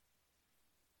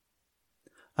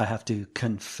I have to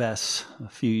confess, a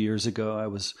few years ago, I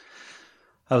was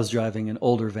driving an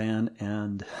older van,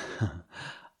 and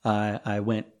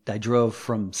I drove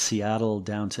from Seattle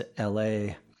down to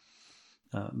LA,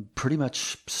 pretty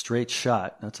much straight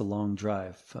shot. That's a long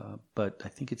drive, but I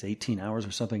think it's 18 hours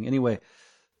or something. Anyway,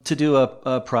 to do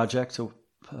a project,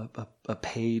 a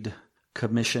paid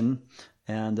commission,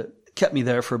 and it kept me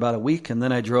there for about a week. And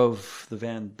then I drove the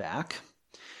van back,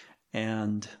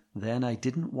 and then I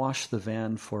didn't wash the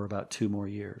van for about 2 more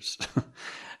years.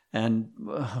 And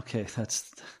okay,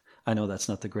 I know that's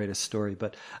not the greatest story,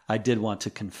 but I did want to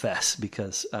confess,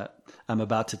 because I'm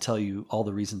about to tell you all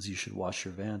the reasons you should wash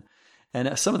your van.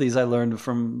 And some of these I learned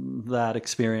from that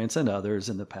experience and others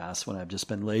in the past when I've just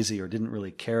been lazy or didn't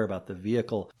really care about the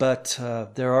vehicle. But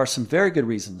there are some very good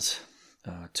reasons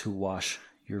to wash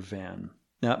your van.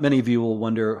 Now, many of you will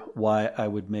wonder why I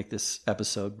would make this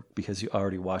episode, because you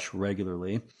already wash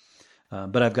regularly.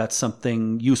 But I've got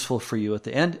something useful for you at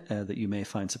the end that you may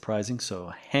find surprising,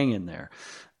 so hang in there.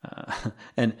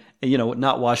 And you know,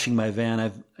 not washing my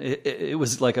van, it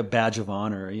was like a badge of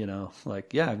honor. You know,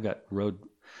 like, yeah, I've got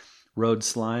road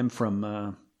slime from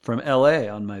LA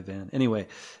on my van. Anyway,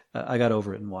 I got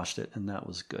over it and washed it, and that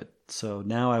was good. So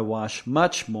now I wash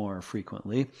much more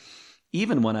frequently,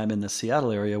 even when I'm in the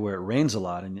Seattle area where it rains a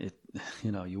lot, and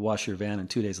you wash your van, and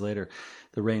 2 days later,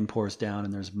 the rain pours down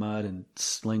and there's mud and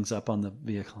slings up on the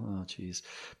vehicle. Oh, geez.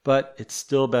 But it's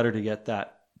still better to get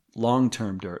that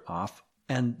long-term dirt off.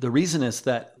 And the reason is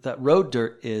that road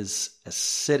dirt is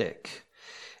acidic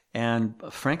and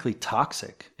frankly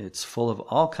toxic. It's full of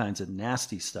all kinds of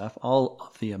nasty stuff, all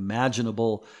of the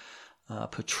imaginable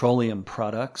petroleum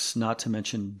products, not to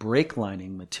mention brake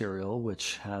lining material,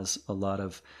 which has a lot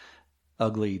of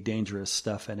ugly, dangerous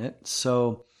stuff in it.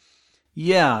 So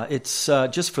yeah, it's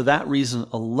just for that reason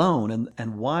alone.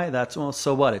 And why that's, well,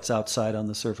 so what? It's outside on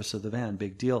the surface of the van.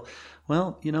 Big deal.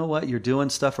 Well, you know what? You're doing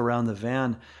stuff around the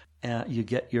van. You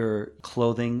get your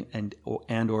clothing and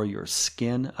or your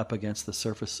skin up against the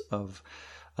surface of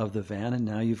the van. And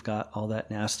now you've got all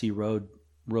that nasty road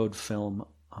film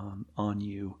on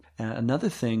you. And another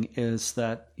thing is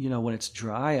that, when it's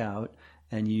dry out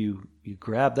and you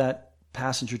grab that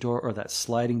passenger door or that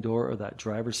sliding door or that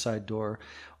driver's side door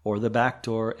or the back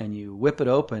door and you whip it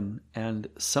open, and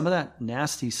some of that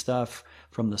nasty stuff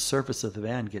from the surface of the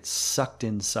van gets sucked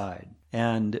inside,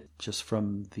 and just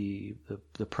from the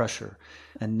pressure.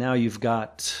 And now you've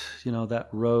got, that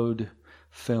road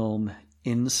film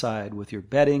inside with your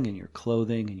bedding and your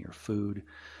clothing and your food.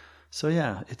 So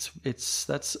yeah,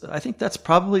 I think that's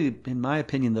probably, in my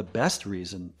opinion, the best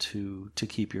reason to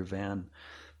keep your van's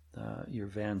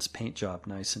paint job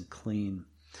nice and clean.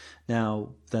 Now,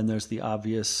 then there's the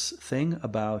obvious thing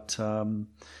about, that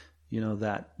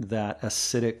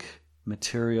acidic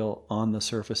material on the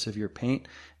surface of your paint.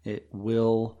 It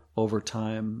will, over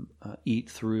time, eat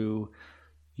through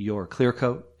your clear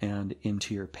coat and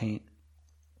into your paint.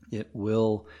 It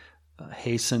will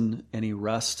hasten any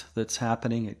rust that's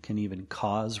happening. It can even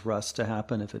cause rust to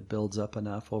happen if it builds up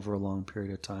enough over a long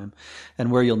period of time.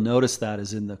 And where you'll notice that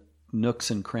is in the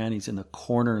nooks and crannies, in the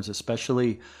corners,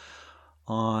 especially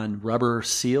on rubber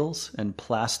seals and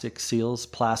plastic seals,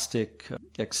 plastic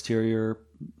exterior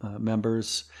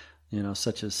members,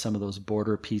 such as some of those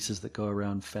border pieces that go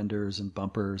around fenders and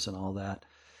bumpers and all that.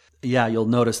 Yeah, you'll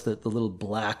notice that the little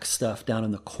black stuff down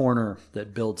in the corner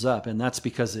that builds up, and that's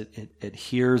because it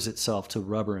adheres itself to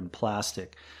rubber and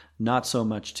plastic, not so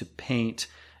much to paint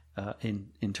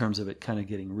in terms of it kind of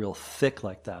getting real thick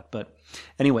like that. But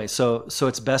anyway, so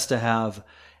it's best to have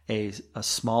a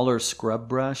smaller scrub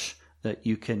brush that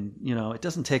you can, it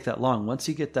doesn't take that long. Once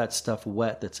you get that stuff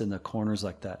wet that's in the corners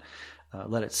like that,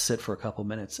 let it sit for a couple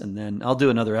minutes. And then I'll do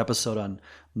another episode on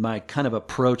my kind of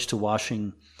approach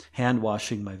to hand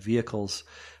washing my vehicles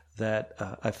that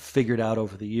I've figured out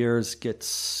over the years,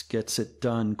 gets it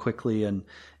done quickly and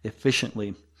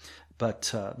efficiently.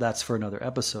 But that's for another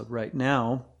episode. Right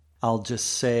now, I'll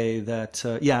just say that,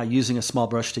 using a small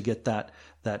brush to get that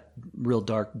real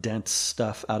dark, dense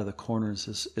stuff out of the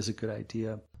corners is a good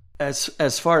idea.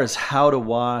 As far as how to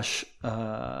wash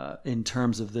in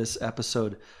terms of this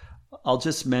episode, I'll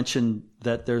just mention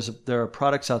that there are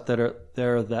products out there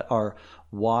that are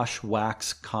wash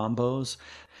wax combos.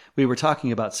 We were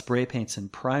talking about spray paints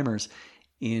and primers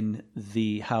in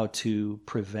the how to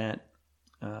prevent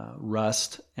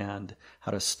rust and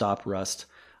how to stop rust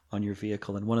on your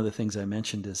vehicle. And one of the things I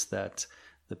mentioned is that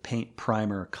the paint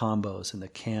primer combos in the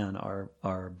can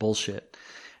are bullshit.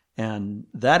 And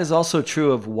that is also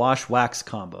true of wash wax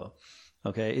combo.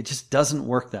 Okay, it just doesn't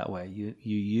work that way. You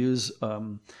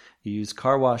use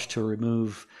car wash to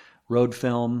remove road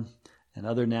film and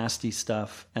other nasty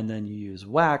stuff. And then you use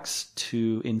wax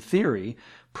to, in theory,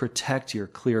 protect your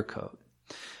clear coat.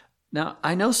 Now,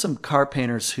 I know some car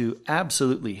painters who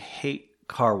absolutely hate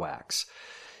car wax.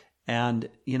 And,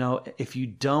 if you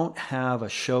don't have a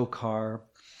show car,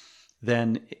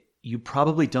 then you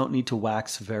probably don't need to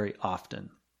wax very often.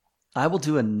 I will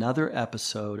do another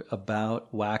episode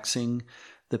about waxing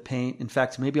the paint. In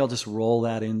fact, maybe I'll just roll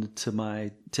that into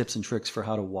my tips and tricks for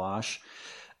how to wash.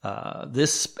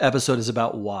 This episode is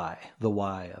about the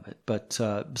why of it. But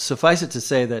suffice it to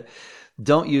say that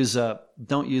don't use a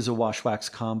wash wax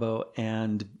combo,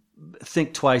 and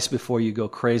think twice before you go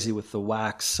crazy with the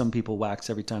wax. Some people wax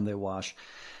every time they wash,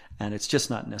 and it's just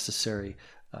not necessary.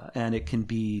 And it can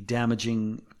be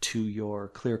damaging to your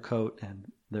clear coat,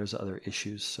 and there's other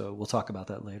issues. So we'll talk about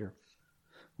that later.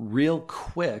 Real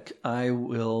quick, I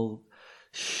will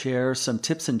share some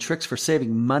tips and tricks for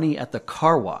saving money at the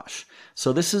car wash.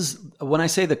 So this is, when I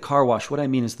say the car wash, what I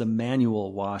mean is the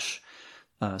manual wash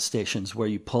stations where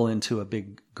you pull into a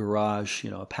big garage,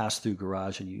 a pass-through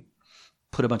garage, and you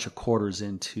put a bunch of quarters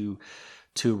in to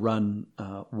run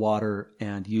water,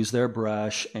 and use their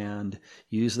brush and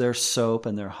use their soap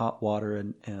and their hot water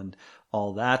and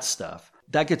all that stuff.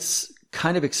 That gets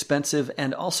kind of expensive,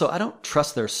 and also I don't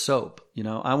trust their soap.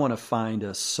 I want to find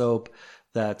a soap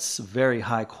that's very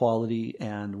high quality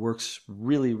and works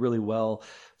really, really well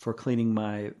for cleaning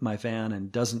my van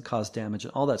and doesn't cause damage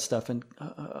and all that stuff. And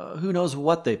who knows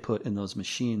what they put in those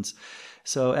machines.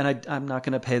 So, and I'm not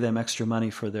going to pay them extra money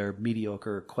for their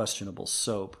mediocre, questionable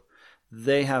soap.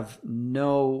 They have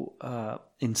no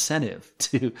incentive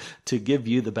to give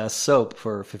you the best soap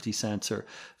for 50 cents or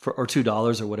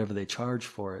 $2 or whatever they charge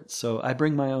for it. So I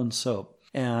bring my own soap,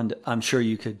 and I'm sure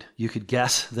you could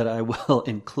guess that I will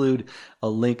include a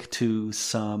link to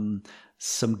some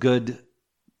good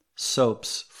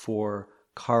soaps for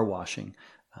car washing.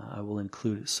 I will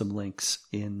include some links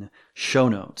in show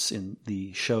notes in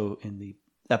the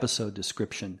episode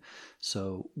description.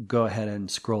 So go ahead and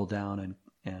scroll down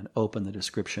and open the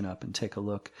description up and take a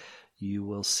look. You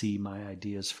will see my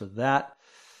ideas for that.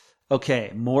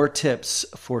 Okay, more tips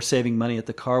for saving money at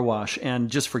the car wash and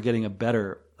just for getting a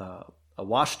better a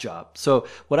wash job. So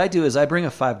what I do is I bring a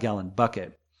 5-gallon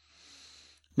bucket.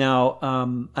 Now,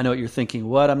 I know what you're thinking.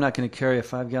 What? I'm not going to carry a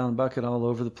 5-gallon bucket all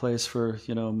over the place for,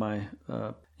 my,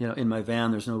 in my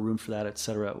van. There's no room for that,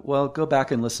 etc. Well, go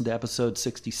back and listen to episode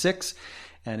 66,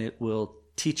 and it will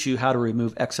teach you how to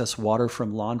remove excess water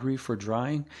from laundry for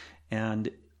drying. And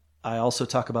I also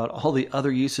talk about all the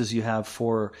other uses you have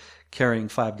for carrying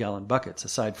 5-gallon buckets,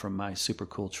 aside from my super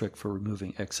cool trick for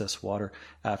removing excess water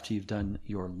after you've done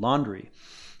your laundry,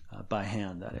 by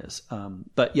hand, that is.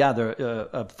 But yeah,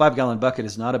 a 5-gallon bucket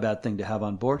is not a bad thing to have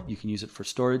on board. You can use it for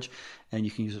storage, and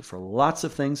you can use it for lots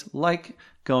of things, like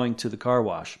going to the car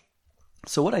wash.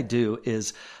 So what I do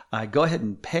is I go ahead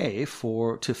and pay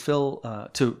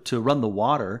to run the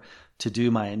water to do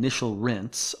my initial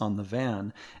rinse on the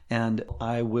van, and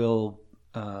I will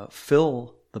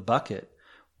fill the bucket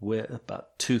with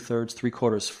about 2/3,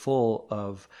 3/4 full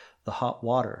of the hot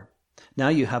water. Now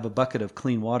you have a bucket of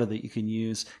clean water that you can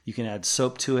use. You can add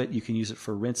soap to it. You can use it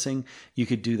for rinsing. You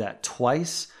could do that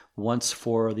twice, once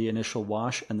for the initial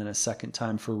wash and then a second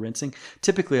time for rinsing.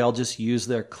 Typically, I'll just use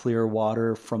their clear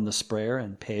water from the sprayer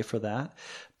and pay for that.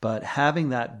 But having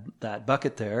that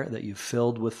bucket there that you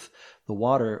filled with the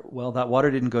water, well, that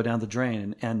water didn't go down the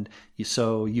drain,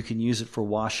 so you can use it for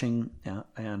washing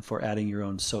and for adding your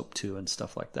own soap to and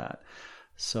stuff like that.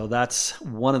 So that's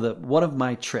one of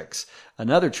my tricks.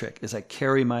 Another trick is I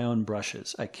carry my own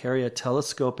brushes. I carry a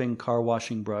telescoping car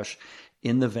washing brush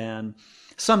in the van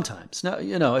sometimes. Now,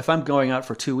 if I'm going out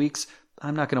for 2 weeks,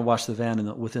 I'm not going to wash the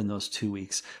van within those 2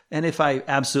 weeks. And if I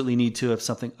absolutely need to, if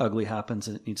something ugly happens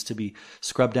and it needs to be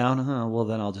scrubbed down, well,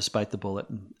 then I'll just bite the bullet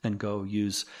and go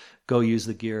use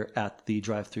the gear at the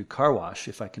drive-through car wash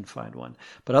if I can find one.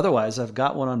 But otherwise, I've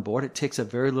got one on board. It takes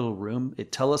up very little room.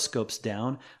 It telescopes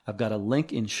down. I've got a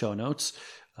link in show notes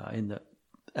in the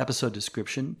episode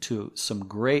description to some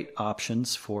great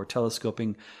options for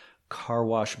telescoping car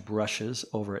wash brushes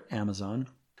over at Amazon.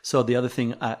 So the other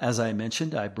thing, as I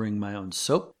mentioned, I bring my own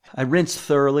soap. I rinse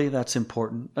thoroughly. That's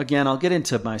important. Again, I'll get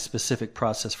into my specific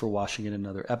process for washing in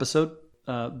another episode.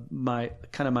 My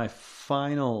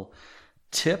final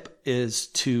tip is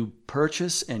to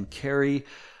purchase and carry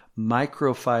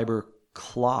microfiber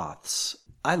cloths.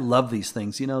 I love these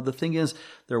things. The thing is,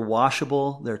 they're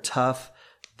washable, they're tough,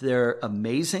 they're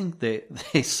amazing. They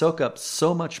soak up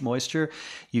so much moisture.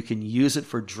 You can use it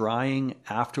for drying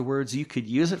afterwards. You could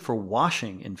use it for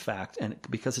washing, in fact, and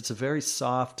because it's a very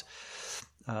soft,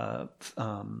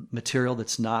 material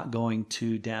that's not going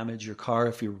to damage your car.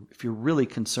 If you're really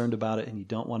concerned about it and you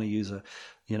don't want to use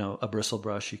a bristle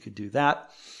brush, you could do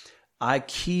that. I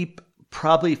keep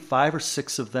probably 5 or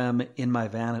 6 of them in my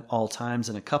van at all times,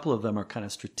 and a couple of them are kind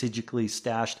of strategically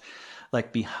stashed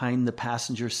like behind the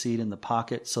passenger seat in the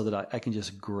pocket so that I can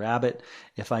just grab it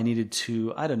if I needed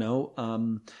to,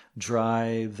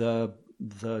 dry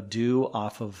the dew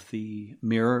off of the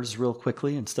mirrors real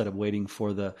quickly instead of waiting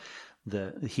for the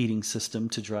heating system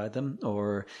to dry them,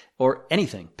 or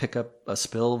anything. Pick up a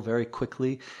spill very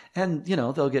quickly, and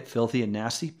they'll get filthy and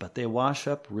nasty, but they wash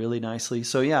up really nicely.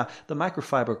 So yeah, the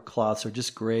microfiber cloths are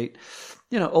just great.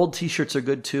 Old t-shirts are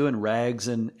good too, and rags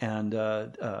and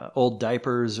old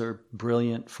diapers are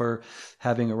brilliant for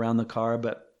having around the car,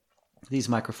 but these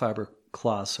microfiber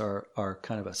cloths are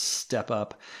kind of a step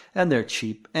up, and they're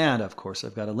cheap. And of course,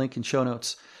 I've got a link in show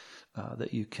notes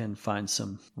that you can find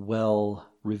some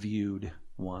well-reviewed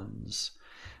ones.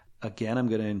 Again, I'm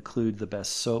going to include the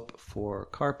best soap for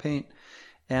car paint.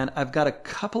 And I've got a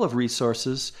couple of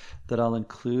resources that I'll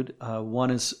include.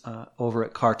 One is over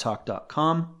at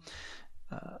cartalk.com,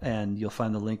 and you'll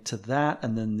find the link to that.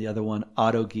 And then the other one,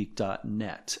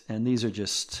 autogeek.net. And these are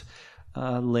just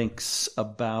links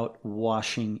about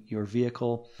washing your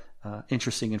vehicle,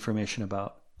 interesting information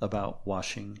about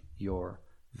washing your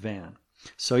van.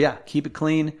 So yeah, keep it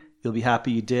clean. You'll be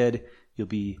happy you did. You'll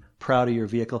be proud of your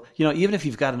vehicle. Even if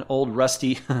you've got an old,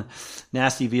 rusty,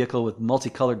 nasty vehicle with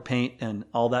multicolored paint and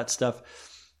all that stuff,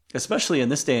 especially in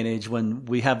this day and age when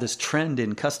we have this trend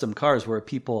in custom cars where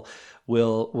people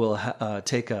will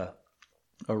take a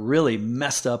really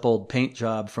messed up old paint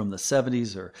job from the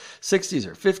 70s or 60s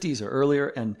or 50s or earlier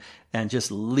and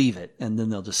just leave it. And then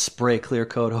they'll just spray clear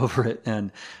coat over it.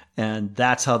 And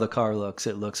that's how the car looks.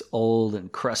 It looks old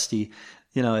and crusty.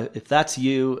 If that's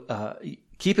you,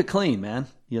 keep it clean, man.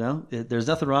 There's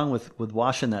nothing wrong with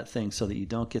washing that thing so that you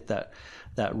don't get that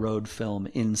road film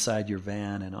inside your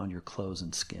van and on your clothes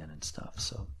and skin and stuff.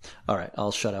 So, all right,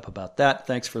 I'll shut up about that.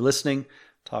 Thanks for listening.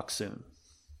 Talk soon.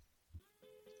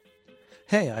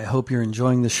 Hey, I hope you're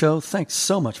enjoying the show. Thanks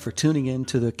so much for tuning in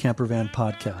to the Campervan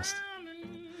Podcast.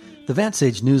 The Van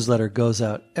Sage newsletter goes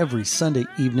out every Sunday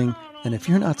evening, and if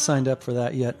you're not signed up for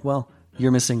that yet, well,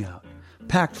 you're missing out.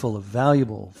 Packed full of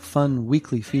valuable, fun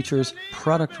weekly features,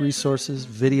 product resources,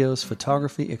 videos,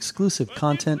 photography, exclusive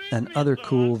content, and other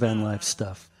cool van life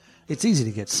stuff. It's easy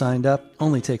to get signed up,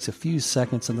 only takes a few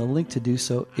seconds, and the link to do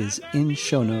so is in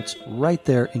show notes right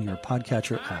there in your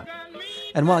podcatcher app.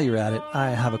 And while you're at it,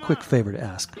 I have a quick favor to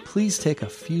ask. Please take a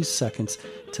few seconds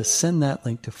to send that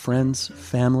link to friends,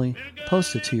 family,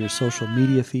 post it to your social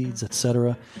media feeds,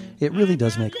 etc. It really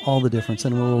does make all the difference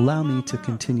and will allow me to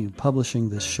continue publishing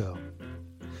this show.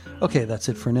 Okay, that's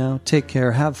it for now. Take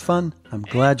care, have fun. I'm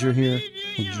glad you're here.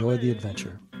 Enjoy the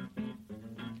adventure.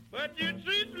 But you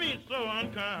treat me so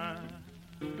unkind.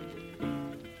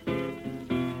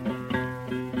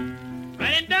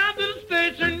 Ran down to the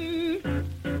station,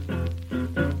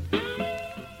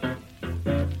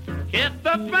 catch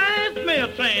the fast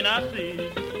mail train I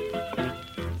see.